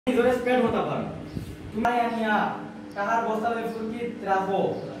নিজরে spread হতে পারে তুমি আনিয়া কাহার বস্তালে ফুলকি রাখো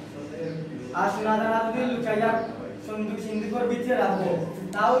আর শোনা জানা যদি লুকাইয়া সন্দুক সিন্ধুকর ভিতরে রাখো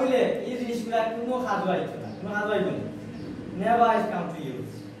তাহলে এই জিনিসগুলা কোনো কাজ হইতো না কোনো কাজ হইতো না never is come to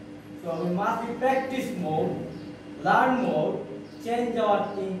use so we must be practice more learn more change our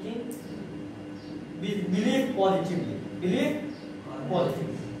thinking believe positively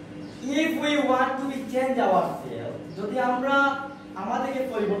if we want to be change ourselves যদি আমরা আমাদেরকে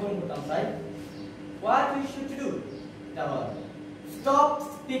পরিবর্তন করতে চাই what we should do stop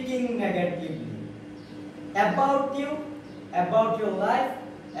speaking negatively about you about your life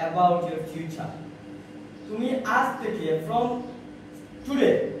about your future তুমি আজ থেকে from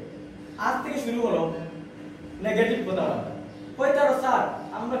today আজ থেকে শুরু করো নেগেটিভ কথা বলা কইতার স্যার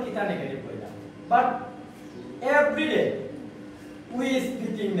আমরা কিটা নেগেটিভ কইলাম but every day we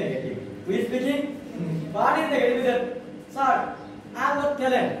speaking negative what is negative that sir I'm not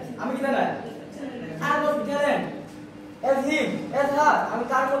talent আমি কিটা না I'm not talent as him as her আমি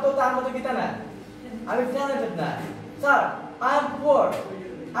তার মতো কিটা না আমি talented না sir I am poor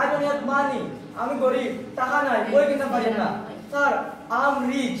I don't have money আমি গরিব টাকা নাই বই কিনতে পারি না sir I am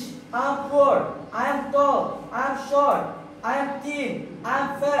rich I am poor I am tall I am short I am thin I am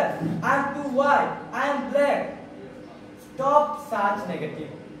fat I am too white I am black stop such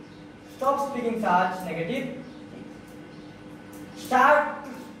negative stop speaking such negative start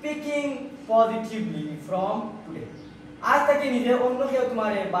speaking positively from today আজ থেকে নিজে অন্য কেউ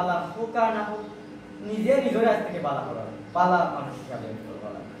তোমারে বালা হোক আর না হোক নিজে নিজের আজ থেকে বালা করা বালা মানুষ হিসাবে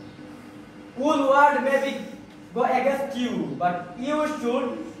বলা cool word maybe go against you but you should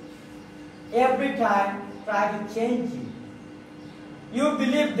every time try to change you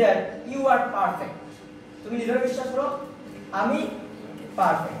believe that you are perfect তুমি নিজের বিশ্বাস করো আমি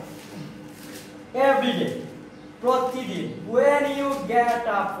পারফেক্ট every day প্রতিদিন when you get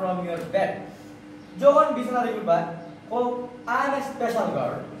up from your bed যখন বিছানা থেকে উঠবা oh I am a special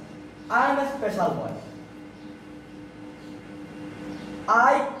girl I am a special boy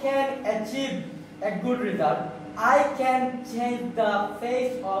I can achieve a good result I can change the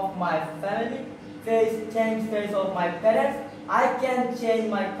face of my family change face of my parents I can change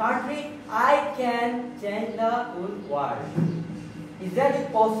my country I can change the whole world is that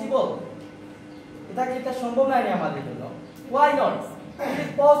possible এটা কি এটা সম্ভব নয় আমাদের জন্য why not it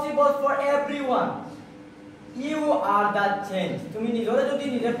is possible for everyone you are that change তুমি নিজে যদি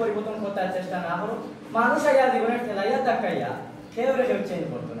নিজে পরিবর্তন করতে চেষ্টা না করো মানুষ আয়া জীবনে ঠেলাইয়া দেখাইয়া কেউ চেঞ্জ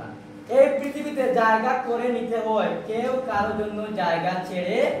করতো না এই পৃথিবীতে জায়গা করে নিতে হয় কেউ কারোর জন্য জায়গা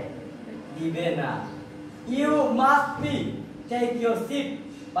ছেড়ে দিবে না you must be take your seat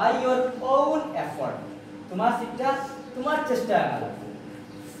by your own effort তোমার সিটটা তোমার চেষ্টায়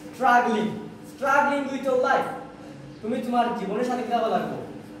struggling with your life তুমি তোমার জীবনের সাথে কি লাগবে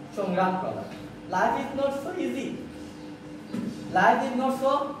সংগ্রাম করা life is not so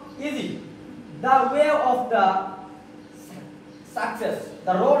easy the way of the success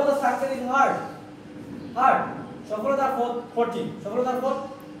the road of the success is hard সফলতার পথ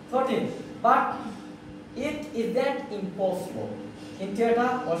কঠিন but it isn't impossible কিন্তু এটা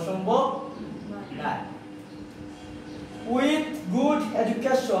অসম্ভব না with good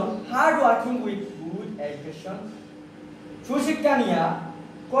education hard working with good education সুশিক্ষা নিয়া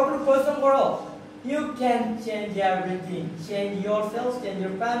কঠোর পরিশ্রম করো you can change everything change yourself change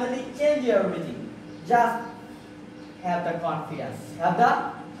your family change everything just have the confidence have the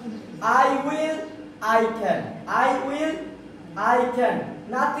I can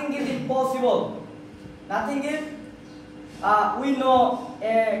nothing is impossible nothing is we know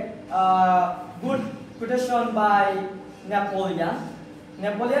a good quotation by Napoleon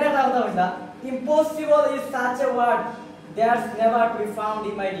একটা কথা বলছে impossible is such a word that's never to be found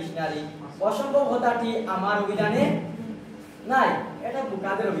in my dictionary অসম্ভব কথাটি আমার অভিধানে নাই এটা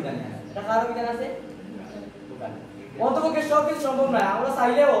বুকাদের অভিধানে আছে এটা কার অভিধানে আছে বুকাদের অন্তপক্ষে সব কিছু সম্ভব নয় আমরা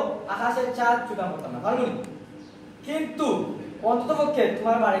চাইলেও আকাশের চাঁদ চূড়া করতাম না কারণ কিন্তু অন্তপক্ষে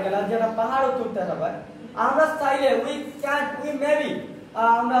তোমার বাড়ি গেলে যেটা পাহাড় উঠতে যাবে আমরা চাইলে we maybe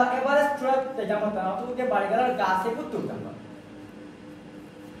আমরা এভারেস্ট ট্রেকতে যাব না অন্তপক্ষে বাড়ি গেলে গাছে উঠতে উঠতাম না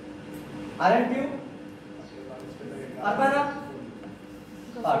aren't you আপনারা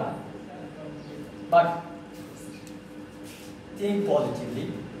পারবেন but think positively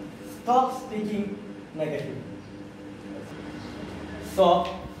stop speaking negatively so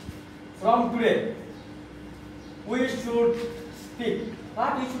from today we should speak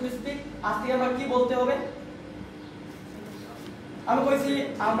what we should speak আজকে আমরা কি বলতে হবে আমি কইছি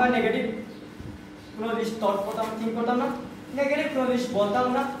আমরা নেগেটিভ কোনো জিনিস থট করতাম থিংক করতাম না নেগেটিভ কোনো জিনিস বলতাম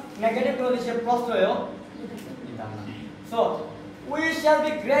না নেগেটিভ কোনো জিনিসের প্রশ্রয়ও দিতাম না so We shall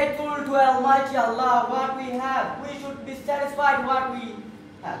be grateful to Almighty Allah what we have. We should be satisfied what we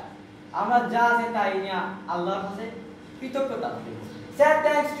have. আমরা যা আছে তাই নিয়ে আল্লাহর কাছে কৃতজ্ঞতা দেব। Say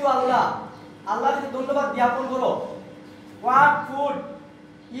thanks to Allah. আল্লাহর কাছে ধন্যবাদ জ্ঞাপন করো। What food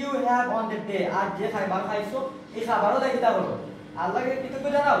you have on the day? আজ যে খাবার খাইছো এই খাবারও দেখিতা করো। আল্লাহকে কৃতজ্ঞ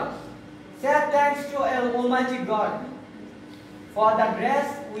জানাও। Say thanks to Almighty God for the dress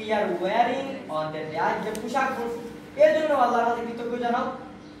we are wearing on the day. আজ যে পোশাক পরছি এর জন্য আল্লাহর কাছে কৃতজ্ঞ জানাও।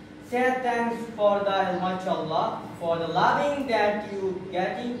 Say thanks for the Almighty Allah for the loving that you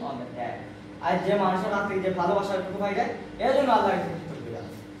getting on the day. আজ যে মানুষের হাতে যে ভালোবাসাটুকু পাই যায় এর জন্য আল্লাহর কাছে কৃতজ্ঞ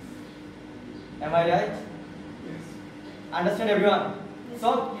জানাও। Am I right? Yes. Understand everyone? So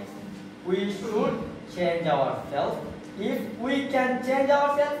we should change ourselves. If we can change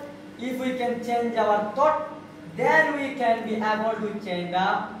ourselves, if we can change our thought, then we can be able to change the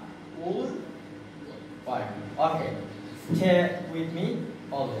whole world. Okay, stay with me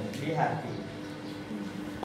always. Be happy.